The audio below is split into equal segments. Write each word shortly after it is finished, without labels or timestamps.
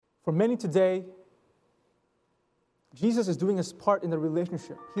For many today, Jesus is doing his part in the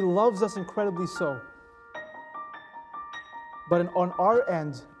relationship. He loves us incredibly so. But on our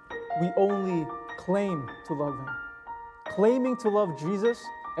end, we only claim to love him. Claiming to love Jesus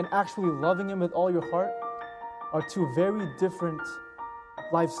and actually loving him with all your heart are two very different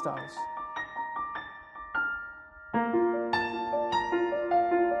lifestyles.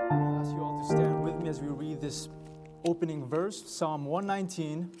 I'll ask you all to stand with me as we read this opening verse, Psalm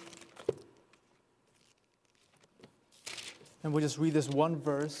 119. And we'll just read this one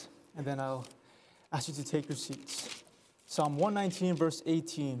verse, and then I'll ask you to take your seats. Psalm 119, verse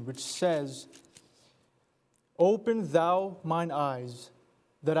 18, which says, "Open thou mine eyes,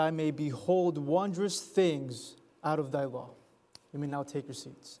 that I may behold wondrous things out of thy law." You may now take your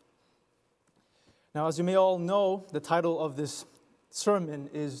seats. Now, as you may all know, the title of this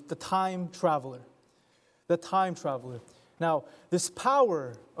sermon is The Time Traveler. The Time Traveler. Now, this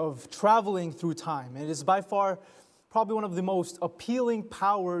power of traveling through time, it is by far probably one of the most appealing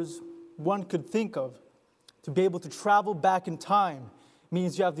powers one could think of. To be able to travel back in time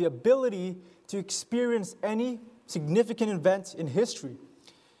means you have the ability to experience any significant event in history.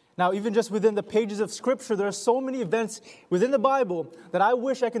 Now, even just within the pages of Scripture, there are so many events within the Bible that I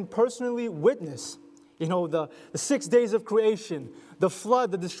wish I can personally witness. You know, the 6 days of creation, the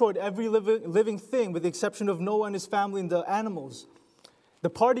flood that destroyed every living thing with the exception of Noah and his family and the animals, the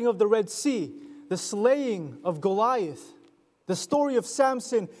parting of the Red Sea, the slaying of Goliath, the story of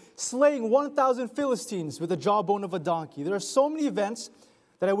Samson slaying 1,000 Philistines with the jawbone of a donkey. There are so many events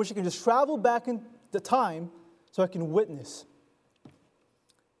that I wish I could just travel back in the time so I can witness.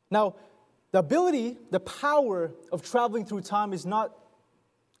 Now, the ability, the power of traveling through time is not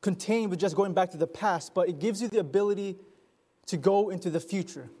contained with just going back to the past, but it gives you the ability to go into the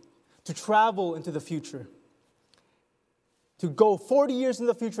future, to travel into the future, to go 40 years in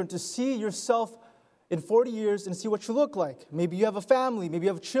the future and to see yourself in 40 years and see what you look like. Maybe you have a family, maybe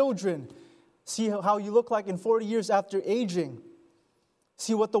you have children. See how you look like in 40 years after aging.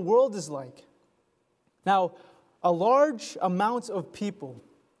 See what the world is like. Now, a large amount of people,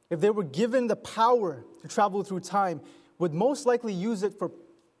 if they were given the power to travel through time, would most likely use it for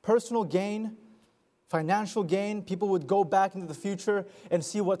personal gain, financial gain. People would go back into the future and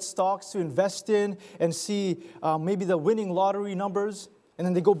see what stocks to invest in and see maybe the winning lottery numbers. And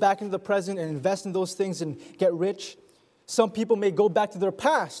then they go back into the present and invest in those things and get rich. Some people may go back to their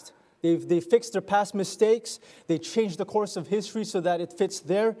past. They fix their past mistakes. They change the course of history so that it fits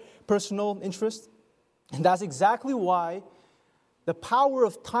their personal interest. And that's exactly why the power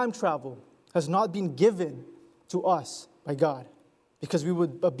of time travel has not been given to us by God, because we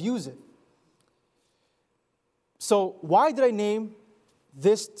would abuse it. So why did I name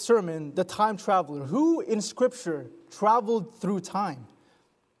this sermon The Time Traveler? Who in Scripture traveled through time?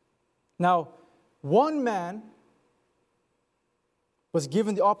 Now, one man was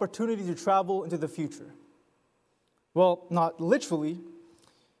given the opportunity to travel into the future. Well, not literally,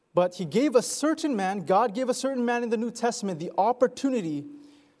 but he gave a certain man, God gave a certain man in the New Testament the opportunity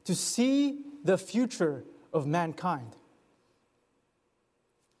to see the future of mankind.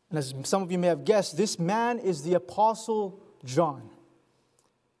 And as some of you may have guessed, this man is the Apostle John.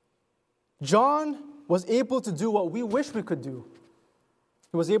 John was able to do what we wish we could do.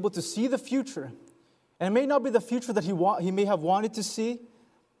 He was able to see the future. And it may not be the future that he may have wanted to see,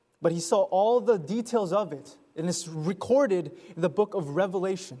 but he saw all the details of it. And it's recorded in the book of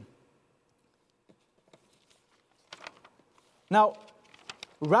Revelation. Now,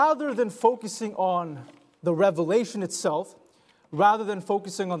 rather than focusing on the revelation itself, rather than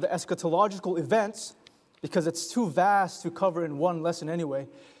focusing on the eschatological events, because it's too vast to cover in one lesson anyway,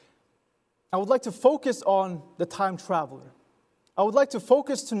 I would like to focus on the time traveler. I would like to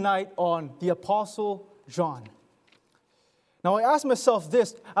focus tonight on the Apostle John. Now, I asked myself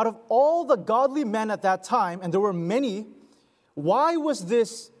this: out of all the godly men at that time, and there were many, why was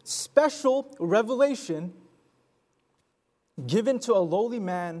this special revelation given to a lowly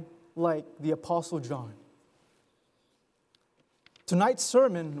man like the Apostle John? Tonight's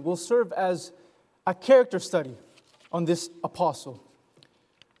sermon will serve as a character study on this apostle.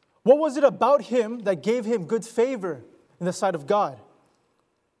 What was it about him that gave him good favor in the sight of God?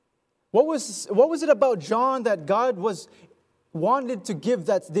 What was it about John that God wanted to give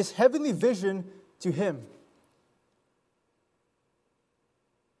this heavenly vision to him?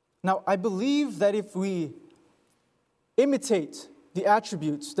 Now, I believe that if we imitate the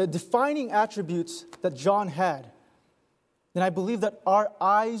attributes, the defining attributes that John had, then I believe that our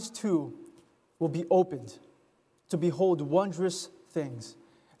eyes too will be opened to behold wondrous things.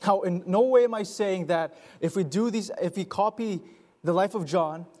 Now, in no way am I saying that if we copy the life of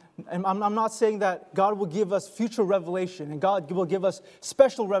John, And I'm not saying that God will give us future revelation and God will give us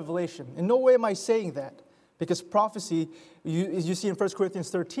special revelation. In no way am I saying that. Because prophecy, as you see in 1 Corinthians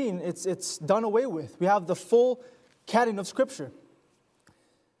 13, it's done away with. We have the full canon of Scripture.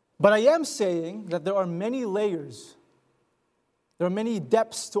 But I am saying that there are many layers, there are many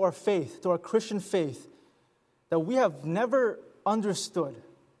depths to our faith, to our Christian faith, that we have never understood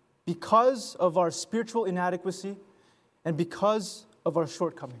because of our spiritual inadequacy and because of our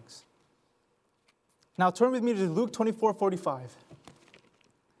shortcomings. Now turn with me to Luke 24:45.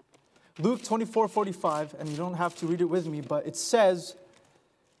 Luke 24:45, and you don't have to read it with me, but it says,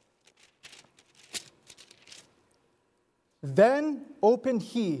 "Then opened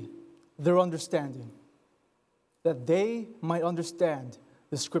he their understanding, that they might understand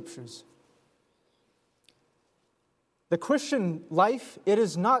the Scriptures." The Christian life, it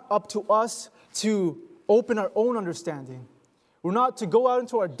is not up to us to open our own understanding. We're not to go out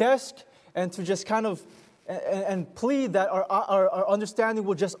into our desk and to just kind of and plead that our understanding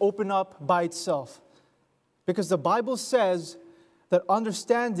will just open up by itself. Because the Bible says that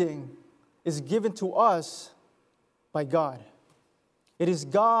understanding is given to us by God. It is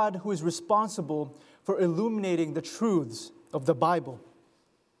God who is responsible for illuminating the truths of the Bible.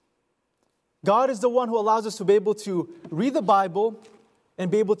 God is the one who allows us to be able to read the Bible and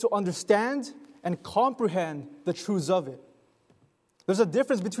be able to understand and comprehend the truths of it. There's a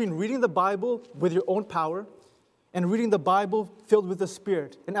difference between reading the Bible with your own power and reading the Bible filled with the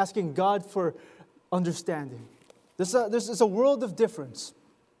Spirit and asking God for understanding. There's a world of difference.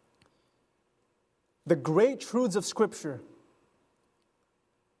 The great truths of Scripture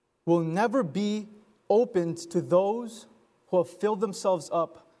will never be opened to those who have filled themselves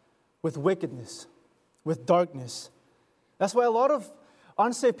up with wickedness, with darkness. That's why a lot of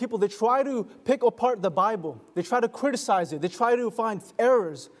unsaved people, they try to pick apart the Bible. They try to criticize it. They try to find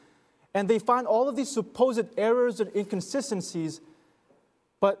errors. And they find all of these supposed errors and inconsistencies,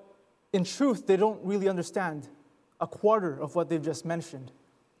 but in truth, they don't really understand a quarter of what they've just mentioned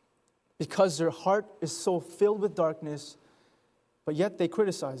because their heart is so filled with darkness, but yet they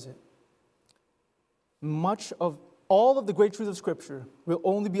criticize it. Much of all of the great truths of Scripture will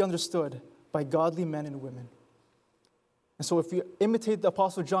only be understood by godly men and women. And so if we imitate the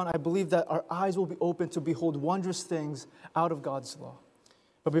Apostle John, I believe that our eyes will be open to behold wondrous things out of God's law.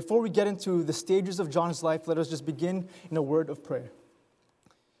 But before we get into the stages of John's life, let us just begin in a word of prayer.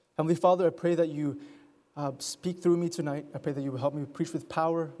 Heavenly Father, I pray that you speak through me tonight. I pray that you will help me preach with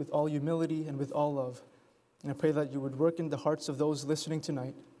power, with all humility, and with all love. And I pray that you would work in the hearts of those listening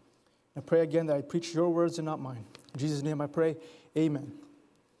tonight. I pray again that I preach your words and not mine. In Jesus' name I pray, amen.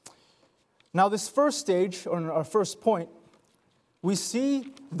 Now this first stage, or our first point, we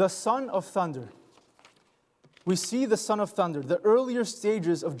see the Son of Thunder. We see the Son of Thunder, the earlier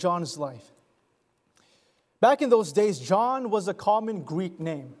stages of John's life. Back in those days, John was a common Greek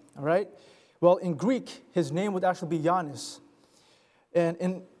name, all right? Well, in Greek, his name would actually be Giannis. And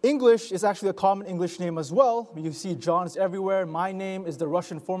in English, it's actually a common English name as well. You see John is everywhere. My name is the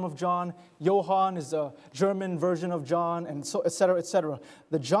Russian form of John. Johann is the German version of John, and so et cetera, et cetera.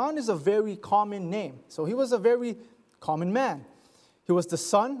 The John is a very common name. So he was a very common man. He was the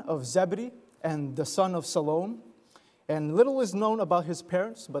son of Zebedee and the son of Salome. And little is known about his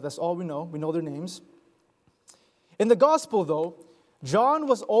parents, but that's all we know. We know their names. In the gospel, though, John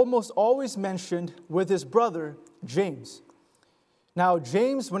was almost always mentioned with his brother, James. Now,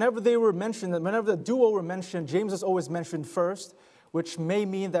 James, whenever they were mentioned, whenever the duo were mentioned, James is always mentioned first, which may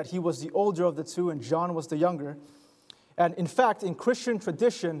mean that he was the older of the two and John was the younger. And in fact, in Christian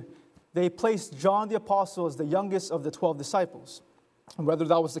tradition, they placed John the Apostle as the youngest of the 12 disciples. And whether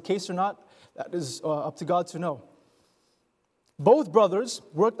that was the case or not, that is up to God to know. Both brothers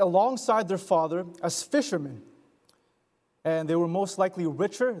worked alongside their father as fishermen. And they were most likely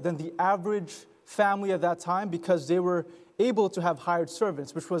richer than the average family at that time because they were able to have hired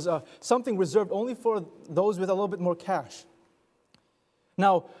servants, which was something reserved only for those with a little bit more cash.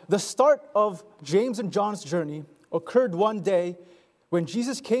 Now, the start of James and John's journey occurred one day when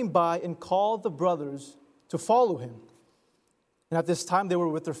Jesus came by and called the brothers to follow him. And at this time, they were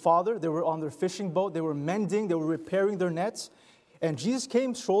with their father. They were on their fishing boat. They were mending. They were repairing their nets. And Jesus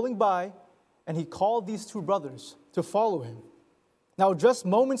came strolling by, and he called these two brothers to follow him. Now, just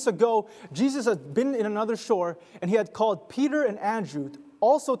moments ago, Jesus had been in another shore, and he had called Peter and Andrew,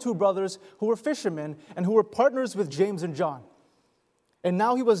 also two brothers who were fishermen and who were partners with James and John. And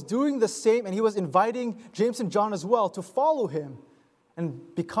now he was doing the same, and he was inviting James and John as well to follow him and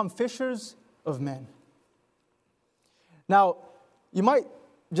become fishers of men. Now, you might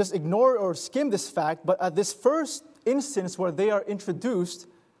just ignore or skim this fact, but at this first instance where they are introduced,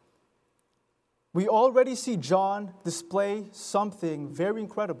 we already see John display something very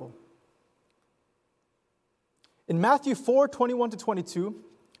incredible. In Matthew 4:21-22,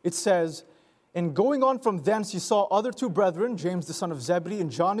 it says, "And going on from thence he saw other two brethren, James the son of Zebedee and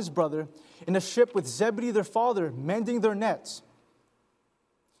John his brother, in a ship with Zebedee their father, mending their nets.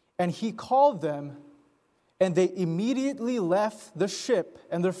 And he called them, and they immediately left the ship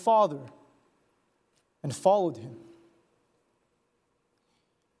and their father and followed him."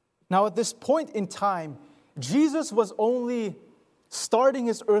 Now, at this point in time, Jesus was only starting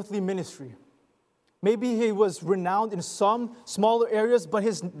his earthly ministry. Maybe he was renowned in some smaller areas, but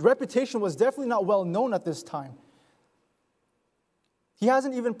his reputation was definitely not well known at this time. He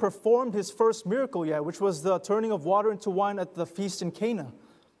hasn't even performed his first miracle yet, which was the turning of water into wine at the feast in Cana.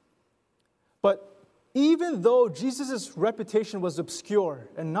 But even though Jesus' reputation was obscure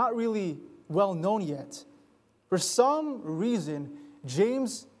and not really well known yet, for some reason,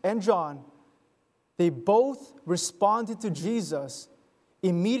 James and John, they both responded to Jesus,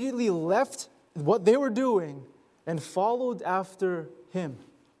 immediately left what they were doing, and followed after him.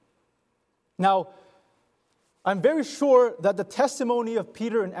 Now, I'm very sure that the testimony of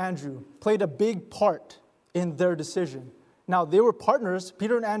Peter and Andrew played a big part in their decision. Now, they were partners.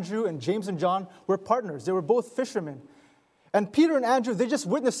 Peter and Andrew and James and John were partners. They were both fishermen. And Peter and Andrew, they just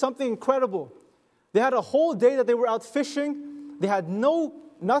witnessed something incredible. They had a whole day that they were out fishing. They had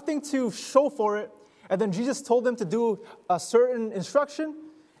nothing to show for it. And then Jesus told them to do a certain instruction.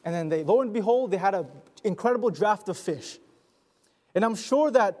 And then lo and behold, they had an incredible draft of fish. And I'm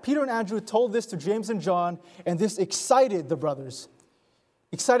sure that Peter and Andrew told this to James and John, and this excited the brothers.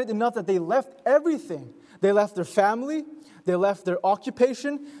 Excited enough that they left everything. They left their family, they left their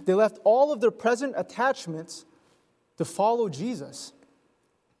occupation, they left all of their present attachments to follow Jesus.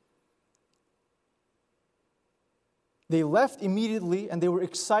 They left immediately, and they were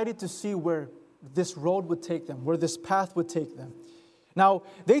excited to see where this road would take them, where this path would take them. Now,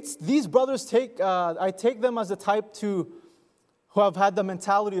 these brothers I take them as the type who have had the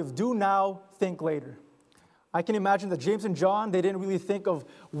mentality of do now, think later. I can imagine that James and John, they didn't really think of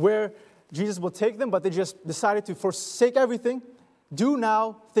where Jesus will take them, but they just decided to forsake everything, do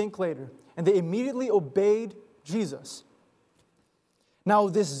now, think later. And they immediately obeyed Jesus. Now,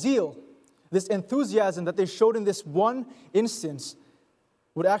 this zeal, this enthusiasm that they showed in this one instance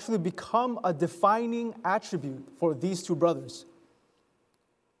would actually become a defining attribute for these two brothers.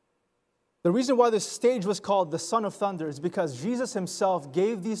 The reason why this stage was called the Son of Thunder is because Jesus himself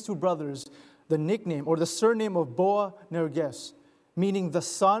gave these two brothers the nickname or the surname of Boanerges, meaning the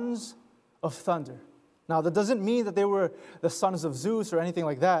sons of thunder. Now, that doesn't mean that they were the sons of Zeus or anything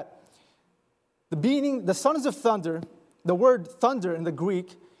like that. The sons of thunder, the word thunder in the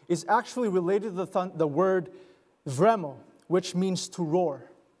Greek, is actually related to the word vremo, which means to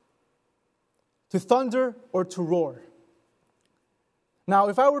roar. To thunder or to roar. Now,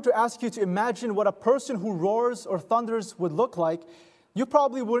 if I were to ask you to imagine what a person who roars or thunders would look like, you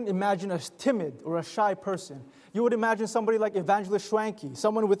probably wouldn't imagine a timid or a shy person. You would imagine somebody like Evangelist Schwanke,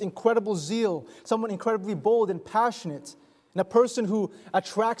 someone with incredible zeal, someone incredibly bold and passionate, and a person who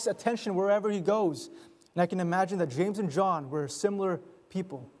attracts attention wherever he goes. And I can imagine that James and John were similar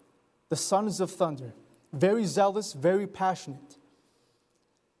people, the sons of thunder, very zealous, very passionate.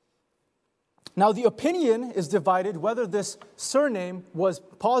 Now, the opinion is divided whether this surname was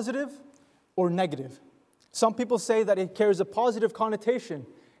positive or negative. Some people say that it carries a positive connotation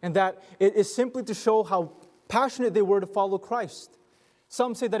and that it is simply to show how passionate they were to follow Christ.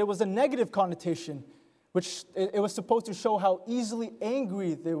 Some say that it was a negative connotation, which it was supposed to show how easily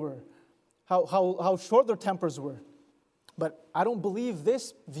angry they were, how short their tempers were. But I don't believe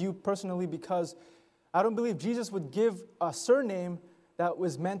this view personally, because I don't believe Jesus would give a surname that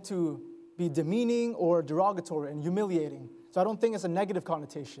was meant to be demeaning or derogatory and humiliating. So I don't think it's a negative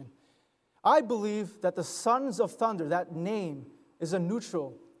connotation. I believe that the Sons of Thunder, that name, is a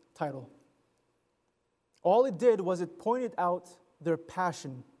neutral title. All it did was it pointed out their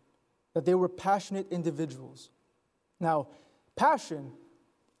passion, that they were passionate individuals. Now,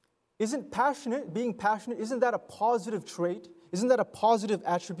 being passionate, isn't that a positive trait? Isn't that a positive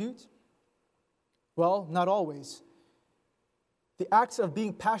attribute? Well, not always. The act of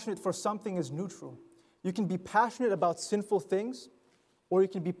being passionate for something is neutral. You can be passionate about sinful things, or you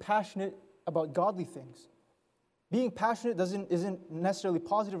can be passionate about godly things. Being passionate isn't necessarily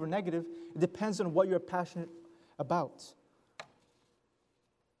positive or negative. It depends on what you're passionate about.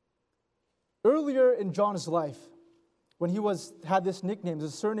 Earlier in John's life, when he had this nickname,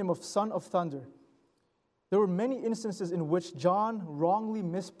 the surname of Son of Thunder, there were many instances in which John wrongly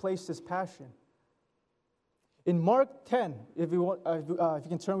misplaced his passion. In Mark 10, if you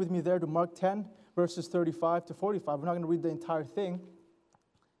can turn with me there to Mark 10, verses 35 to 45. We're not going to read the entire thing.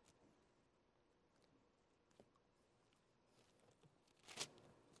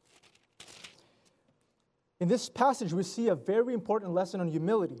 In this passage, we see a very important lesson on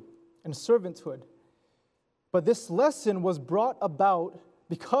humility and servanthood. But this lesson was brought about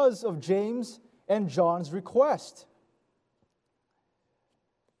because of James and John's request.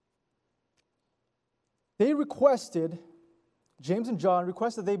 They requested, James and John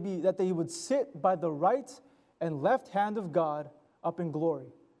requested that they would sit by the right and left hand of God up in glory.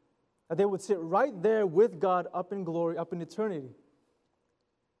 That they would sit right there with God up in glory, up in eternity.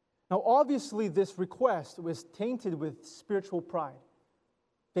 Now, obviously, this request was tainted with spiritual pride.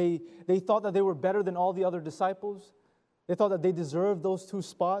 They thought that they were better than all the other disciples. They thought that they deserved those 2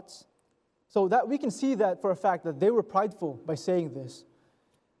 spots. So that we can see that for a fact that they were prideful by saying this.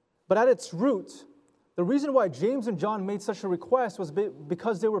 But at its root, the reason why James and John made such a request was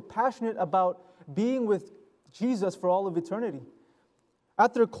because they were passionate about being with Jesus for all of eternity.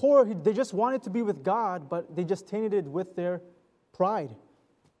 At their core, they just wanted to be with God, but they just tainted it with their pride.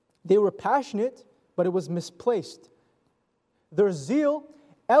 They were passionate, but it was misplaced. Their zeal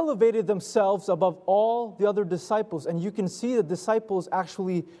elevated themselves above all the other disciples, and you can see the disciples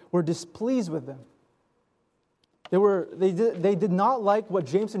actually were displeased with them. They did not like what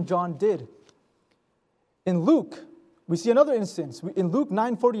James and John did. In Luke, we see another instance. In Luke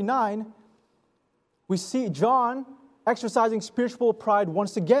 9:49, we see John exercising spiritual pride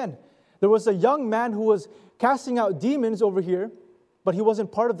once again. There was a young man who was casting out demons over here, but he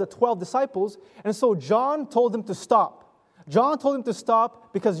wasn't part of the 12 disciples. And so John told him to stop. John told him to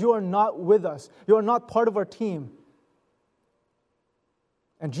stop because you are not with us. You are not part of our team.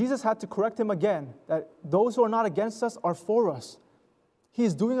 And Jesus had to correct him again, that those who are not against us are for us. He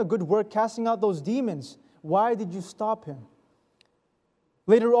is doing a good work casting out those demons. Why did you stop him?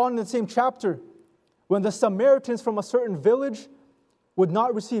 Later on in the same chapter, when the Samaritans from a certain village would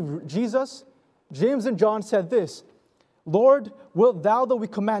not receive Jesus, James and John said this, Lord, wilt thou that we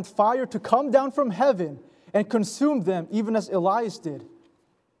command fire to come down from heaven and consume them, even as Elias did?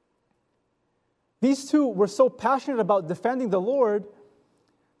 These 2 were so passionate about defending the Lord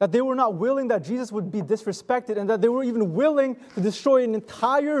that they were not willing that Jesus would be disrespected, and that they were even willing to destroy an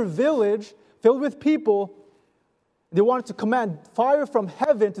entire village filled with people. They wanted to command fire from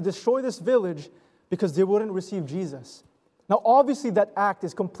heaven to destroy this village because they wouldn't receive Jesus. Now, obviously, that act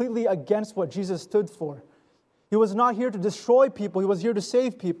is completely against what Jesus stood for. He was not here to destroy people. He was here to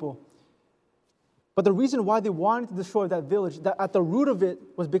save people. But the reason why they wanted to destroy that village, that at the root of it,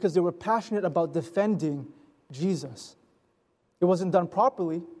 was because they were passionate about defending Jesus. It wasn't done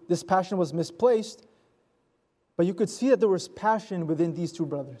properly. This passion was misplaced. But you could see that there was passion within these 2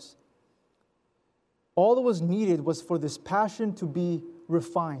 brothers. All that was needed was for this passion to be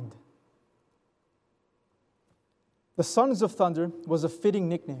refined. The Sons of Thunder was a fitting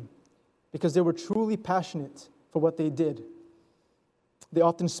nickname because they were truly passionate for what they did. They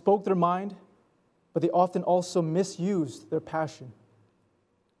often spoke their mind, but they often also misused their passion.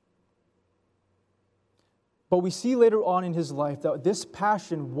 But we see later on in his life that this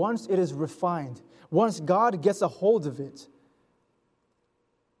passion, once it is refined, once God gets a hold of it,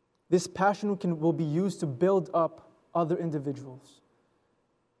 this passion will be used to build up other individuals.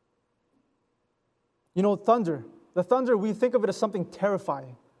 You know, the thunder, we think of it as something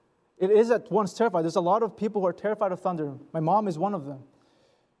terrifying. It is at once terrifying. There's a lot of people who are terrified of thunder. My mom is one of them.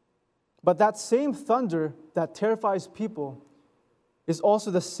 But that same thunder that terrifies people is also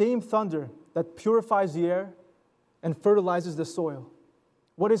the same thunder that purifies the air and fertilizes the soil.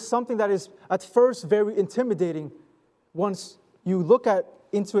 What is something that is at first very intimidating, once you look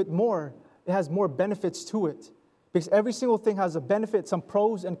into it more, it has more benefits to it. Because every single thing has a benefit, some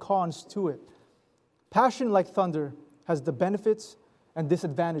pros and cons to it. Passion, like thunder, has the benefits and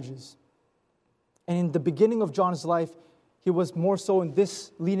disadvantages. And in the beginning of John's life, he was more so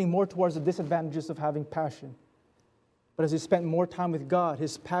leaning more towards the disadvantages of having passion. But as he spent more time with God,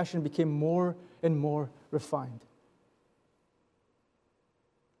 his passion became more and more refined.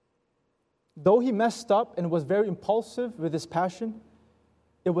 Though he messed up and was very impulsive with his passion,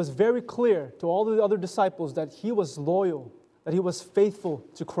 it was very clear to all the other disciples that he was loyal, that he was faithful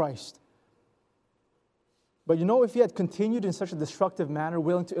to Christ. But you know, if he had continued in such a destructive manner,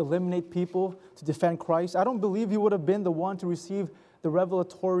 willing to eliminate people to defend Christ, I don't believe he would have been the one to receive the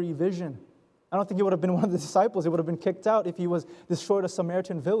revelatory vision. I don't think he would have been one of the disciples. He would have been kicked out if he was destroyed a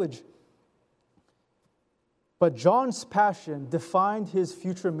Samaritan village. But John's passion defined his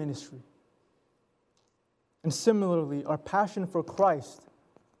future ministry. And similarly, our passion for Christ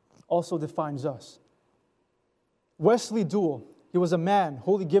also defines us. Wesley Duell, He was a man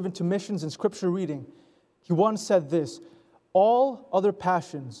wholly given to missions and scripture reading. He once said this, "All other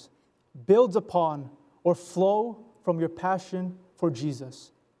passions build upon or flow from your passion for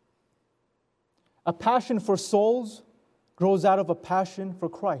Jesus." A passion for souls grows out of a passion for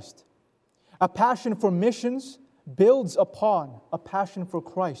Christ. A passion for missions builds upon a passion for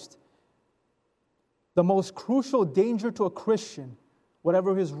Christ. The most crucial danger to a Christian,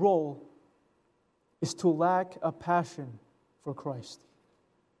 whatever his role, is to lack a passion for Christ.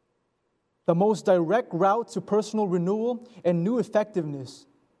 The most direct route to personal renewal and new effectiveness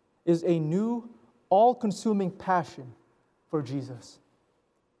is a new, all-consuming passion for Jesus.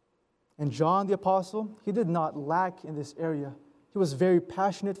 And John the Apostle, he did not lack in this area. He was very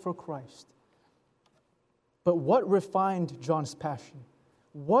passionate for Christ. But what refined John's passion?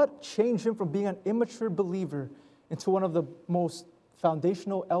 What changed him from being an immature believer into one of the most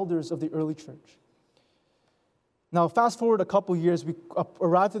foundational elders of the early church? Now, fast forward a couple years, we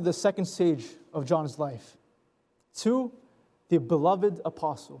arrived at the second stage of John's life. To the beloved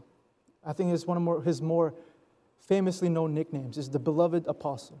apostle. I think it's one of his more famously known nicknames, is the beloved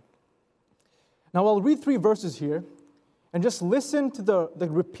apostle. Now, I'll read 3 verses here, and just listen to the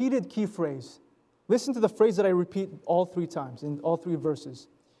repeated key phrase. Listen to the phrase that I repeat all 3 times in all 3 verses.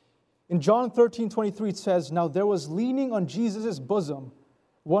 In John 13:23, it says, "Now there was leaning on Jesus' bosom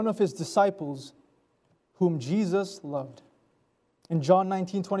one of his disciples whom Jesus loved." In John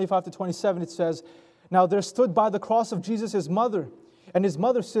 19:25-27, it says, "Now there stood by the cross of Jesus his mother, and his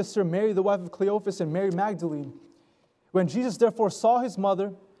mother's sister, Mary, the wife of Cleophas, and Mary Magdalene. When Jesus therefore saw his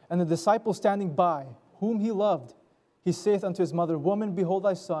mother and the disciple standing by, whom he loved, he saith unto his mother, Woman, behold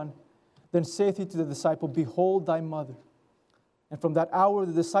thy son. Then saith he to the disciple, Behold thy mother. And from that hour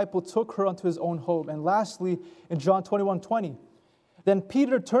the disciple took her unto his own home." And lastly, in John 21:20, "Then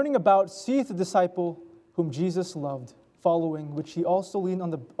Peter, turning about, seeth the disciple whom Jesus loved, following, which he also leaned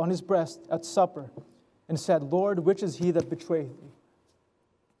on his breast at supper, and said, Lord, which is he that betrayeth thee?"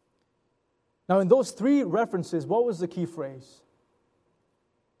 Now, in those 3 references, what was the key phrase?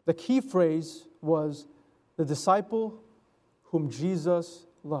 The key phrase was the disciple whom Jesus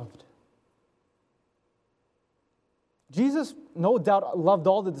loved. Jesus, no doubt, loved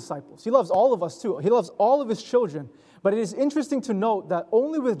all the disciples. He loves all of us too. He loves all of his children. But it is interesting to note that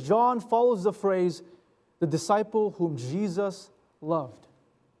only with John follows the phrase, the disciple whom Jesus loved.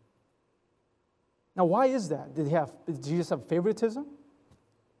 Now, why is that? Did Jesus have favoritism?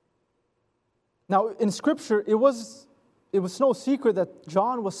 Now, in Scripture, it was no secret that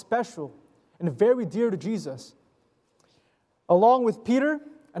John was special and very dear to Jesus. Along with Peter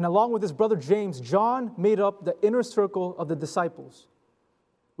and along with his brother James, John made up the inner circle of the disciples.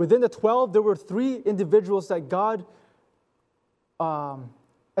 Within the 12, there were 3 individuals that God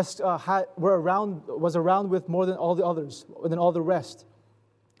was around with more than all the others, than all the rest.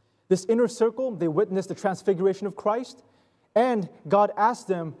 This inner circle, they witnessed the transfiguration of Christ, and God asked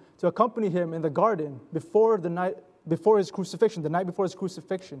them to accompany him in the garden before his crucifixion, the night before his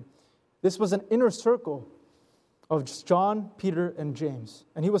crucifixion. This was an inner circle of John, Peter, and James,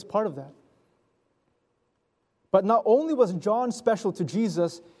 and he was part of that. But not only was John special to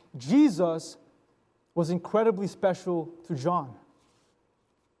Jesus, Jesus was incredibly special to John.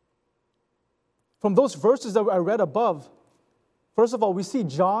 From those verses that I read above, first of all, we see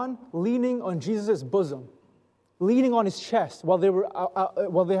John leaning on Jesus' bosom, leaning on his chest while they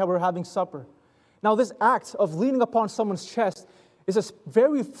were having supper. Now, this act of leaning upon someone's chest is a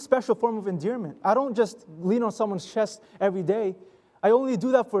very special form of endearment. I don't just lean on someone's chest every day. I only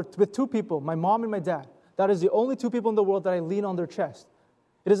do that with 2 people, my mom and my dad. That is the only 2 people in the world that I lean on their chest.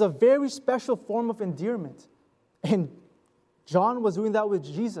 It is a very special form of endearment. And John was doing that with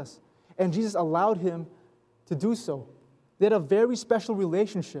Jesus, and Jesus allowed him to do so. They had a very special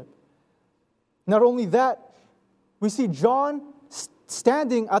relationship. Not only that, we see John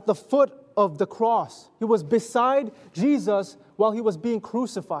standing at the foot of the cross. He was beside Jesus while he was being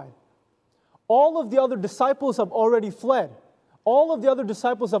crucified. All of the other disciples have already fled. All of the other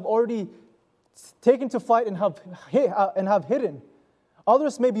disciples have already taken to flight and have hidden.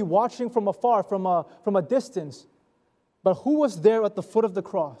 Others may be watching from afar, from a distance. But who was there at the foot of the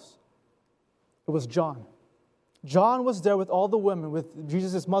cross? It was John. John was there with all the women, with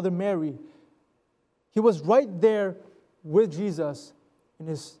Jesus' mother Mary. He was right there with Jesus in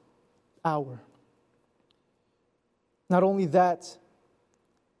his hour. Not only that,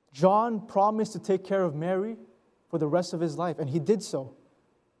 John promised to take care of Mary for the rest of his life, and he did so.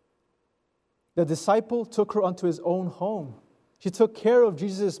 The disciple took her unto his own home. She took care of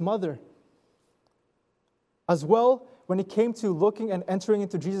Jesus' mother. As well, when it came to looking and entering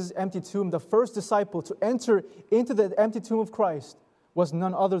into Jesus' empty tomb, the first disciple to enter into the empty tomb of Christ was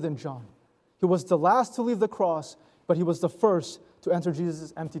none other than John. He was the last to leave the cross, but he was the first to enter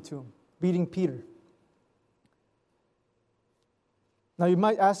Jesus' empty tomb, beating Peter. Now you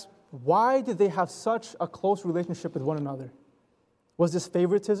might ask, why did they have such a close relationship with one another? Was this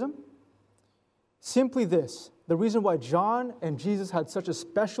favoritism? Simply this: the reason why John and Jesus had such a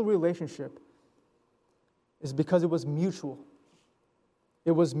special relationship is because it was mutual.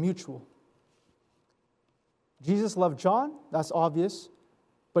 It was mutual. Jesus loved John, that's obvious,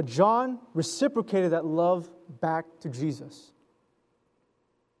 but John reciprocated that love back to Jesus.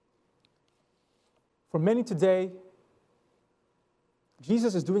 For many today,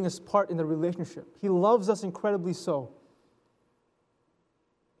 Jesus is doing his part in the relationship. He loves us incredibly so.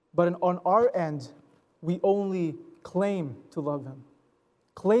 But on our end, we only claim to love him.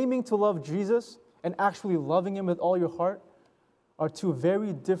 Claiming to love Jesus and actually loving him with all your heart are two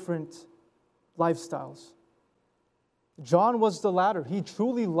very different lifestyles. John was the latter. He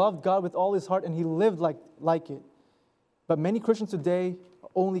truly loved God with all his heart and he lived like it. But many Christians today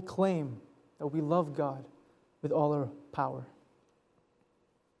only claim that we love God with all our power.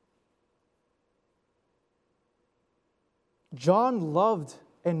 John loved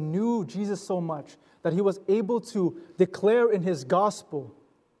and knew Jesus so much that he was able to declare in his gospel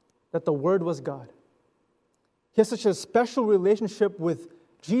that the Word was God. He has such a special relationship with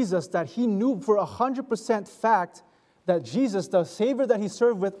Jesus that he knew for 100% fact that Jesus, the Savior that he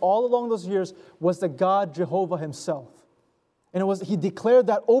served with all along those years, was the God Jehovah himself. And he declared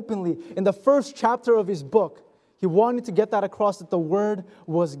that openly in the first chapter of his book. He wanted to get that across, that the Word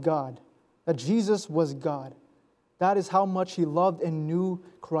was God, that Jesus was God. That is how much he loved and knew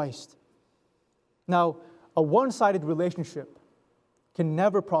Christ. Now, a one-sided relationship can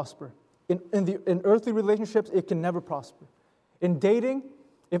never prosper. In earthly relationships, it can never prosper. In dating,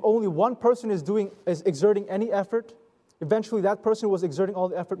 if only one person is exerting any effort, eventually that person who was exerting all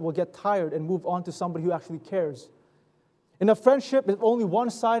the effort will get tired and move on to somebody who actually cares. In a friendship, if only one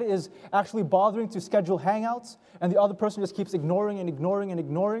side is actually bothering to schedule hangouts and the other person just keeps ignoring and ignoring and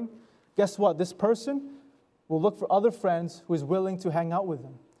ignoring, guess what? This person will look for other friends who is willing to hang out with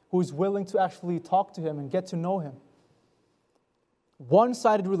him, who is willing to actually talk to him and get to know him.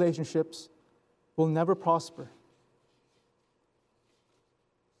 One-sided relationships will never prosper.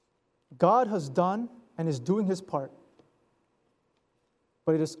 God has done and is doing his part,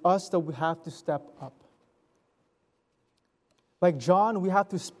 but it is us that we have to step up. Like John, we have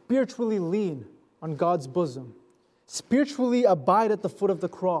to spiritually lean on God's bosom, spiritually abide at the foot of the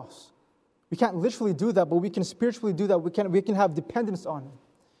cross. We can't literally do that, but we can spiritually do that. We can have dependence on him.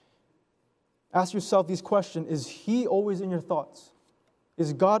 Ask yourself these questions. Is he always in your thoughts?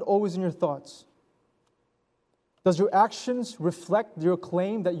 Is God always in your thoughts? Does your actions reflect your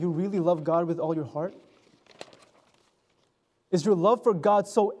claim that you really love God with all your heart? Is your love for God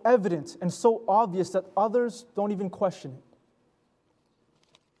so evident and so obvious that others don't even question it?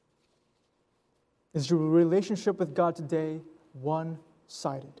 Is your relationship with God today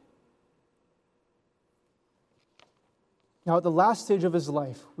one-sided? Now, at the last stage of his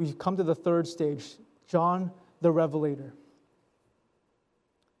life, we come to the third stage, John the Revelator.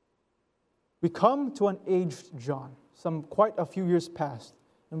 We come to an aged John, quite a few years past,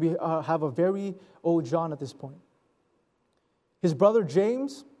 and we have a very old John at this point. His brother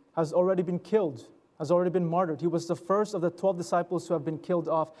James has already been killed, has already been martyred. He was the first of the 12 disciples who have been killed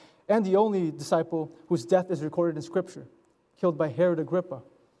off, and the only disciple whose death is recorded in Scripture, killed by Herod Agrippa.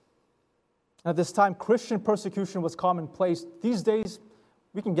 At this time, Christian persecution was commonplace. These days,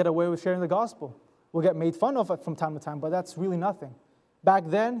 we can get away with sharing the gospel. We'll get made fun of from time to time, but that's really nothing. Back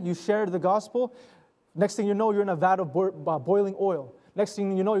then, you shared the gospel. Next thing you know, you're in a vat of boiling oil. Next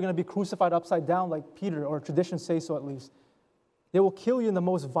thing you know, you're going to be crucified upside down like Peter, or traditions say so at least. They will kill you in the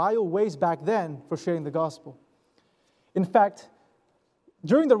most vile ways back then for sharing the gospel. In fact,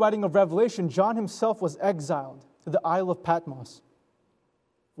 during the writing of Revelation, John himself was exiled to the Isle of Patmos.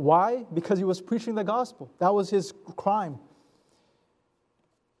 Why? Because he was preaching the gospel. That was his crime.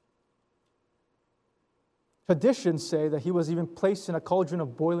 Traditions say that he was even placed in a cauldron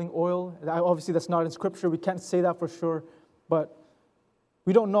of boiling oil. Obviously, that's not in Scripture. We can't say that for sure. But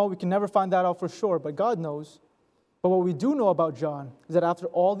we don't know. We can never find that out for sure. But God knows. But what we do know about John is that after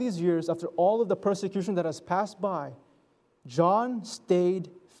all these years, after all of the persecution that has passed by, John stayed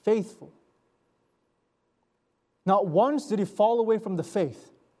faithful. Not once did he fall away from the faith.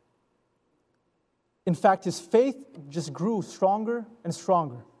 In fact, his faith just grew stronger and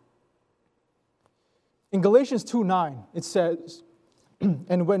stronger. In Galatians 2:9, it says,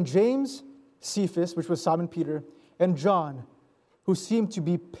 "And when James, Cephas, which was Simon Peter, and John, who seemed to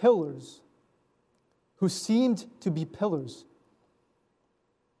be pillars. Who seemed to be pillars.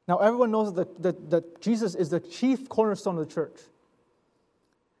 Now, everyone knows that Jesus is the chief cornerstone of the church.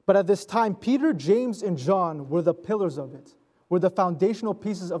 But at this time, Peter, James, and John were the pillars of it, were the foundational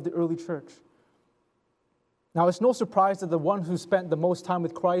pieces of the early church. Now, it's no surprise that the ones who spent the most time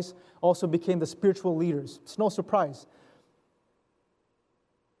with Christ also became the spiritual leaders. It's no surprise.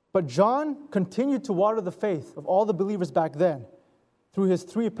 But John continued to water the faith of all the believers back then through his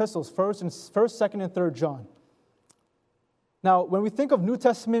 3 epistles, 1st, 2nd, and 3rd John. Now, when we think of New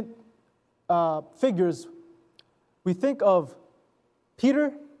Testament figures, we think of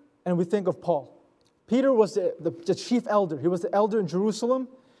Peter and we think of Paul. Peter was the chief elder. He was the elder in Jerusalem.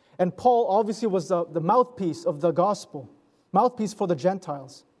 And Paul obviously was the mouthpiece of the gospel, mouthpiece for the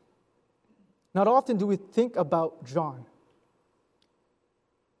Gentiles. Not often do we think about John.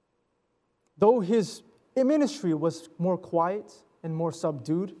 Though his ministry was more quiet and more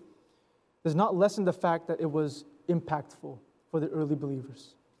subdued, does not lessen the fact that it was impactful for the early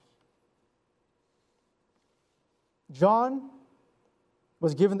believers. John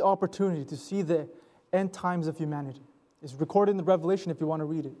was given the opportunity to see the end times of humanity. It's recorded in the Revelation if you want to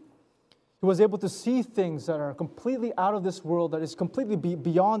read it. He was able to see things that are completely out of this world, that is completely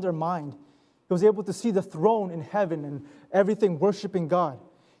beyond our mind. He was able to see the throne in heaven and everything worshiping God.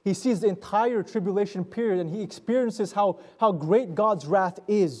 He sees the entire tribulation period and he experiences how great God's wrath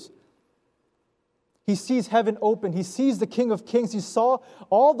is. He sees heaven open. He sees the King of Kings. He saw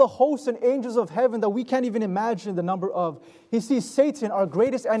all the hosts and angels of heaven that we can't even imagine the number of. He sees Satan, our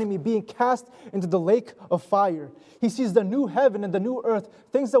greatest enemy, being cast into the lake of fire. He sees the new heaven and the new earth,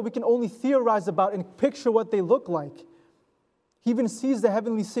 things that we can only theorize about and picture what they look like. He even sees the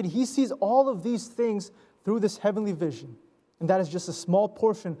heavenly city. He sees all of these things through this heavenly vision. And that is just a small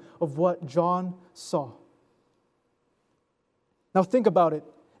portion of what John saw. Now think about it.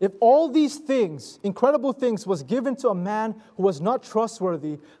 If all these things, incredible things, was given to a man who was not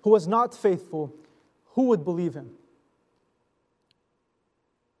trustworthy, who was not faithful, who would believe him?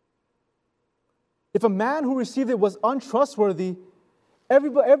 If a man who received it was untrustworthy,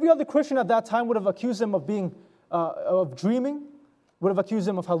 every other Christian at that time would have accused him of dreaming, would have accused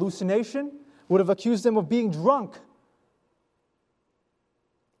him of hallucination, would have accused him of being drunk.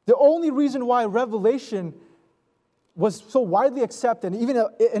 The only reason why Revelation was so widely accepted,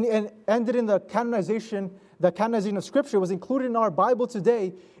 and ended in the canonization of Scripture, was included in our Bible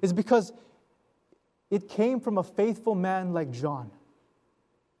today, is because it came from a faithful man like John.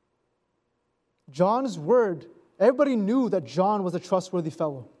 John's word, everybody knew that John was a trustworthy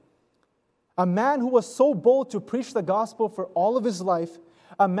fellow. A man who was so bold to preach the gospel for all of his life,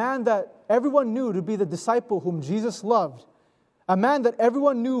 a man that everyone knew to be the disciple whom Jesus loved, a man that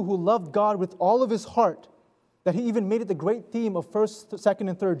everyone knew who loved God with all of his heart, that he even made it the great theme of 1st, 2nd,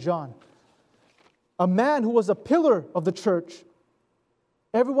 and 3rd John. A man who was a pillar of the church.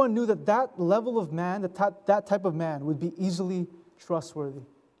 Everyone knew that level of man, that type of man would be easily trustworthy.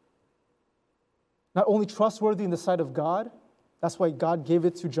 Not only trustworthy in the sight of God, that's why God gave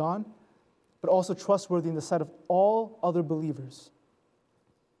it to John, but also trustworthy in the sight of all other believers.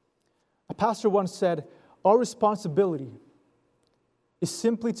 A pastor once said, "Our responsibility is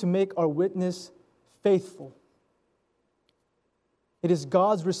simply to make our witness faithful. It is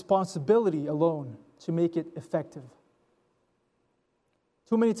God's responsibility alone to make it effective."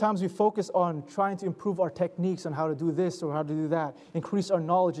 Too many times we focus on trying to improve our techniques on how to do this or how to do that, increase our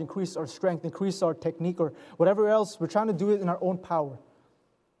knowledge, increase our strength, increase our technique, or whatever else. We're trying to do it in our own power.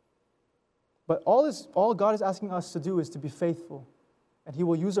 But all God is asking us to do is to be faithful, and He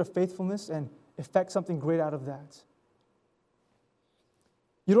will use our faithfulness and effect something great out of that.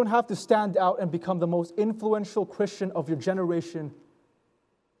 You don't have to stand out and become the most influential Christian of your generation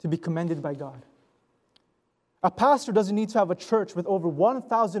to be commended by God. A pastor doesn't need to have a church with over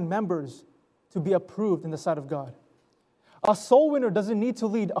 1,000 members to be approved in the sight of God. A soul winner doesn't need to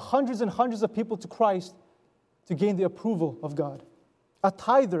lead hundreds and hundreds of people to Christ to gain the approval of God. A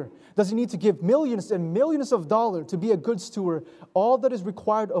tither doesn't need to give millions and millions of dollars to be a good steward. All that is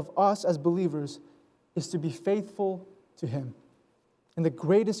required of us as believers is to be faithful to Him in the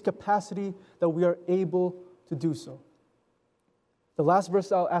greatest capacity that we are able to do so. The last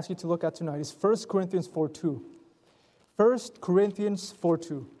verse I'll ask you to look at tonight is 1 Corinthians 4:2. 1 Corinthians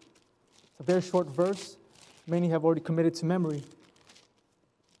 4:2. It's a very short verse. Many have already committed to memory.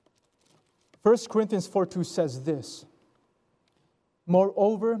 1 Corinthians 4:2 says this: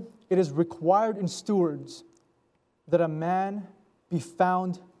 "Moreover, it is required in stewards that a man be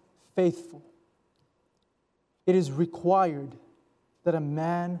found faithful." It is required that a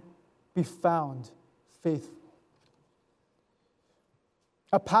man be found faithful.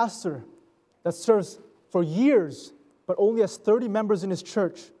 A pastor that serves for years but only has 30 members in his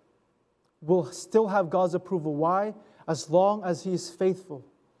church will still have God's approval. Why? As long as he is faithful.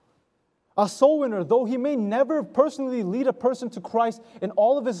 A soul winner, though he may never personally lead a person to Christ in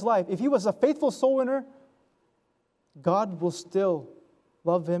all of his life, if he was a faithful soul winner, God will still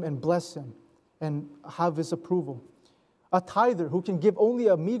love him and bless him and have his approval. A tither who can give only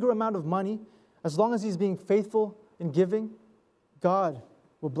a meager amount of money, as long as he's being faithful in giving, God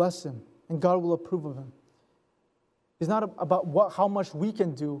will bless him and God will approve of him. It's not about how much we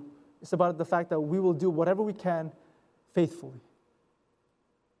can do. It's about the fact that we will do whatever we can faithfully.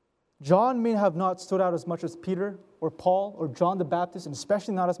 John may have not stood out as much as Peter or Paul or John the Baptist, and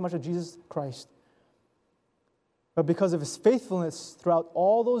especially not as much as Jesus Christ. But because of his faithfulness throughout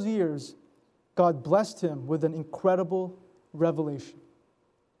all those years, God blessed him with an incredible revelation.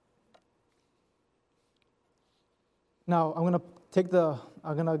 Now, I'm going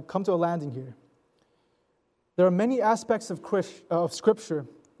to come to a landing here. There are many aspects of Scripture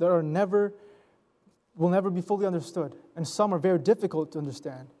that will never be fully understood, and some are very difficult to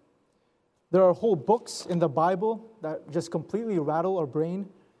understand. There are whole books in the Bible that just completely rattle our brain.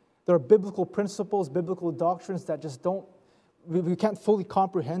 There are biblical principles, biblical doctrines that just we can't fully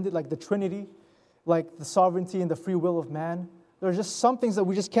comprehend it, like the Trinity, like the sovereignty and the free will of man. There are just some things that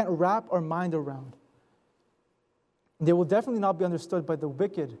we just can't wrap our mind around. They will definitely not be understood by the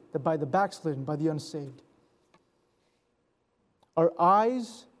wicked, by the backslidden, by the unsaved. Our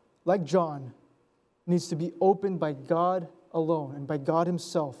eyes, like John, needs to be opened by God alone and by God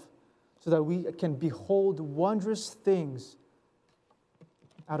Himself, so that we can behold wondrous things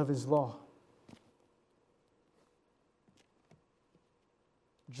out of His law.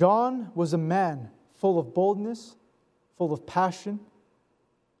 John was a man full of boldness, full of passion,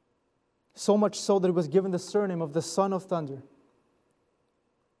 so much so that he was given the surname of the Son of Thunder.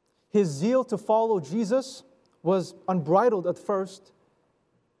 His zeal to follow Jesus was unbridled at first,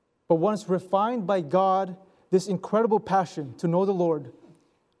 but once refined by God, this incredible passion to know the Lord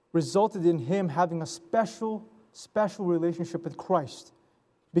resulted in him having a special relationship with Christ,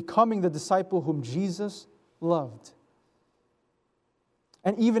 becoming the disciple whom Jesus loved.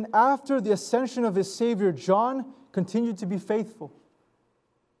 And even after the ascension of his Savior, John continued to be faithful,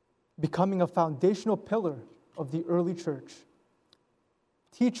 becoming a foundational pillar of the early church,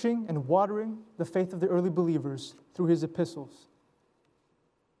 teaching and watering the faith of the early believers through his epistles.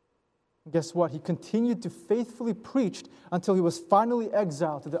 And guess what? He continued to faithfully preach until he was finally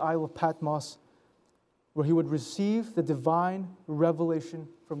exiled to the Isle of Patmos, where he would receive the divine revelation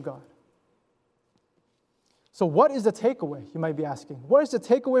from God. So what is the takeaway, you might be asking? What is the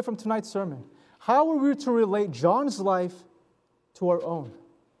takeaway from tonight's sermon? How are we to relate John's life to our own?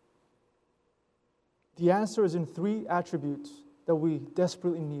 The answer is in 3 attributes that we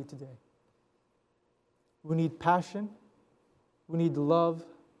desperately need today. We need passion, we need love,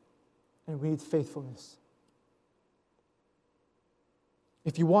 and we need faithfulness.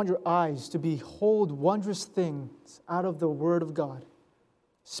 If you want your eyes to behold wondrous things out of the Word of God,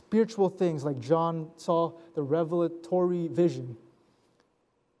 spiritual things like John saw the revelatory vision,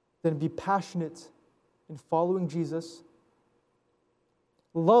 then be passionate in following Jesus.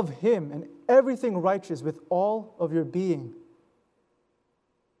 Love Him and everything righteous with all of your being.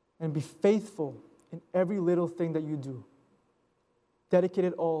 And be faithful in every little thing that you do. Dedicate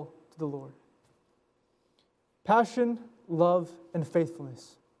it all to the Lord. Passion, love, and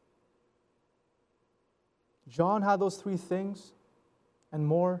faithfulness. John had those 3 things and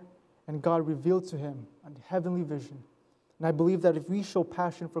more, and God revealed to him a heavenly vision. And I believe that if we show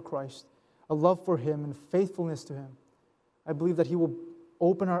passion for Christ, a love for Him, and faithfulness to Him, I believe that He will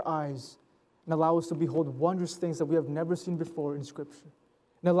open our eyes and allow us to behold wondrous things that we have never seen before in Scripture,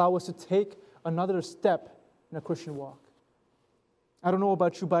 and allow us to take another step in a Christian walk. I don't know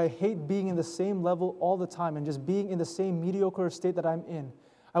about you, but I hate being in the same level all the time and just being in the same mediocre state that I'm in.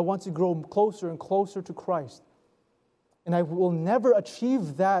 I want to grow closer and closer to Christ. And I will never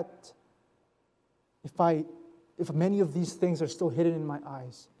achieve that if many of these things are still hidden in my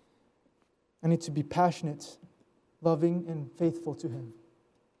eyes. I need to be passionate, loving, and faithful to Him.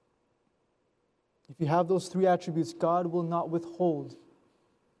 If you have those 3 attributes, God will not withhold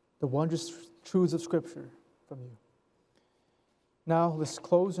the wondrous truths of Scripture from you. Now, let's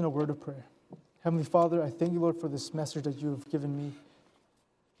close in a word of prayer. Heavenly Father, I thank you, Lord, for this message that you have given me.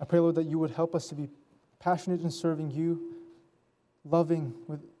 I pray, Lord, that you would help us to be passionate in serving you, loving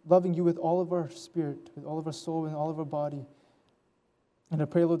you with all of our spirit, with all of our soul, and all of our body. And I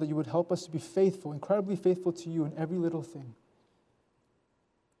pray, Lord, that you would help us to be faithful, incredibly faithful to you in every little thing.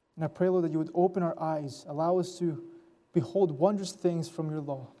 And I pray, Lord, that you would open our eyes, allow us to behold wondrous things from your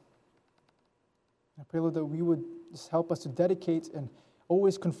law. I pray, Lord, that we would just help us to dedicate and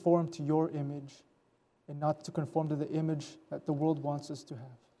always conform to your image and not to conform to the image that the world wants us to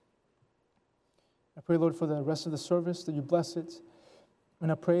have. I pray, Lord, for the rest of the service, that you bless it.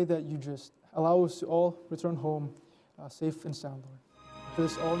 And I pray that you just allow us to all return home safe and sound, Lord. For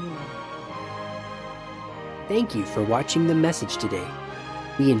this all in your name. Thank you for watching the message today.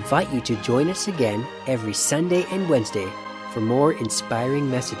 We invite you to join us again every Sunday and Wednesday for more inspiring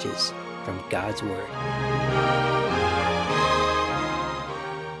messages from God's Word.